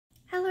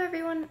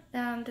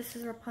everyone, this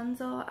is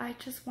Rapunzel. I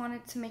just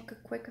wanted to make a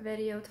quick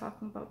video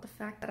talking about the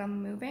fact that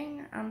I'm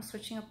moving. I'm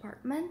switching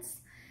apartments.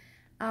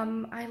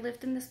 I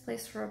lived in this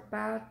place for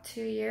about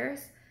 2 years,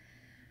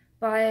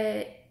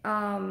 but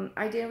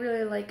I didn't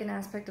really like an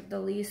aspect of the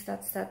lease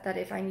that said that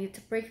if I needed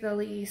to break the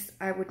lease,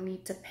 I would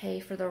need to pay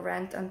for the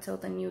rent until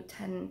the new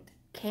tenant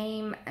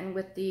came. And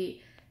with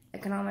the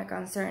economic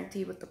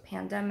uncertainty with the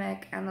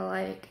pandemic and the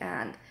like,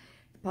 and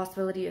the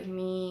possibility of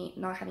me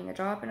not having a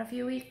job in a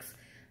few weeks,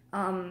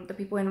 the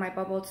people in my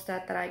bubble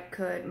said that I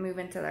could move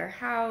into their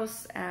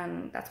house,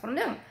 and that's what I'm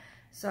doing.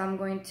 So I'm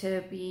going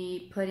to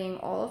be putting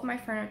all of my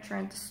furniture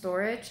into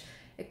storage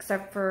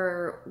except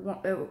for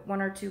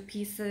one or two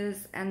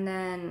pieces, and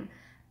then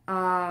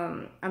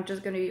I'm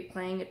just going to be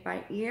playing it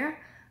by ear.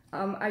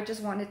 I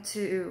just wanted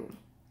to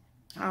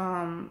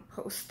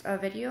post a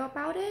video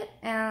about it,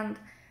 and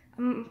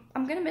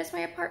I'm gonna miss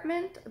my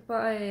apartment,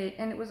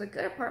 and it was a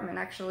good apartment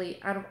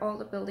actually. Out of all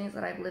the buildings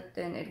that I've lived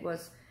in,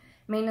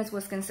 maintenance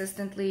was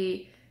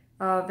consistently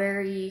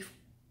very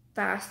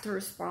fast to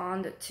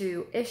respond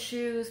to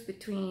issues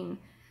between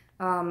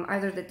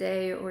either the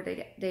day or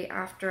the day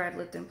after. I've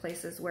lived in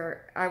places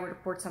where I would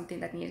report something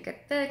that needed to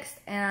get fixed,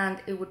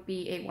 and it would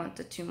be a 1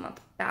 to 2 month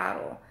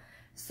battle.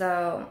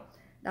 So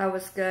that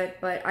was good,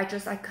 but I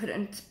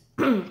couldn't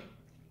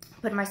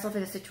put myself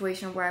in a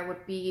situation where I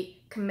would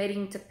be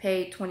committing to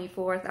pay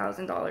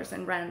 $24,000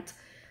 in rent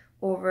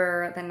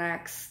over the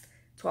next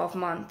 12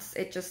 months.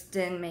 It just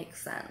didn't make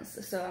sense.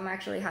 So I'm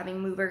actually having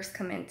movers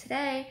come in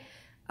today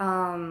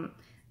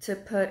to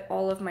put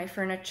all of my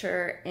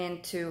furniture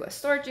into a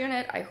storage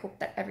unit. I hope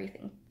that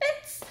everything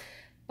fits.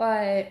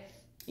 But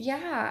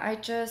yeah, I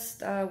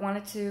just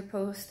wanted to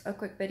post a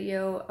quick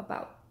video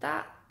about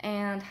that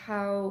and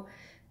how,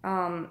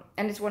 and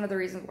it's one of the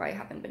reasons why I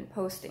haven't been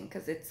posting,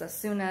 because it's as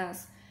soon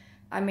as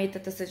I made the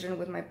decision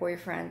with my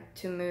boyfriend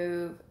to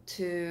move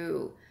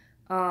to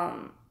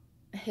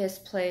his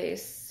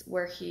place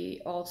where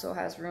he also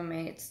has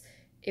roommates,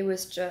 it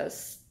was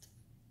just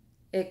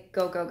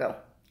go,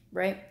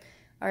 right?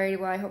 Alrighty,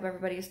 well, I hope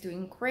everybody is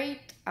doing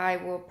great. I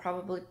will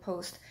probably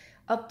post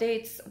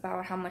updates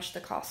about how much the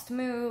cost to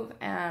move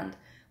and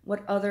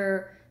what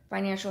other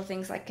financial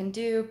things I can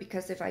do,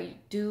 because if I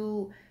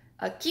do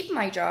keep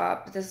my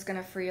job, this is going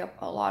to free up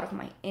a lot of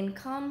my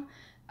income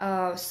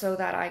so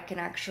that I can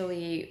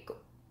actually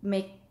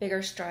make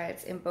bigger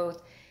strides in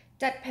both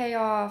debt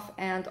payoff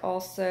and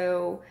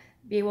also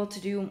be able to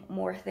do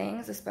more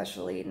things,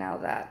 especially now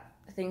that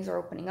things are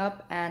opening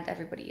up and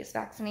everybody is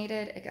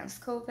vaccinated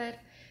against COVID.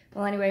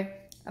 Well, anyway,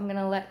 I'm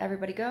gonna let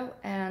everybody go,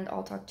 and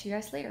I'll talk to you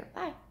guys later.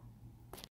 Bye.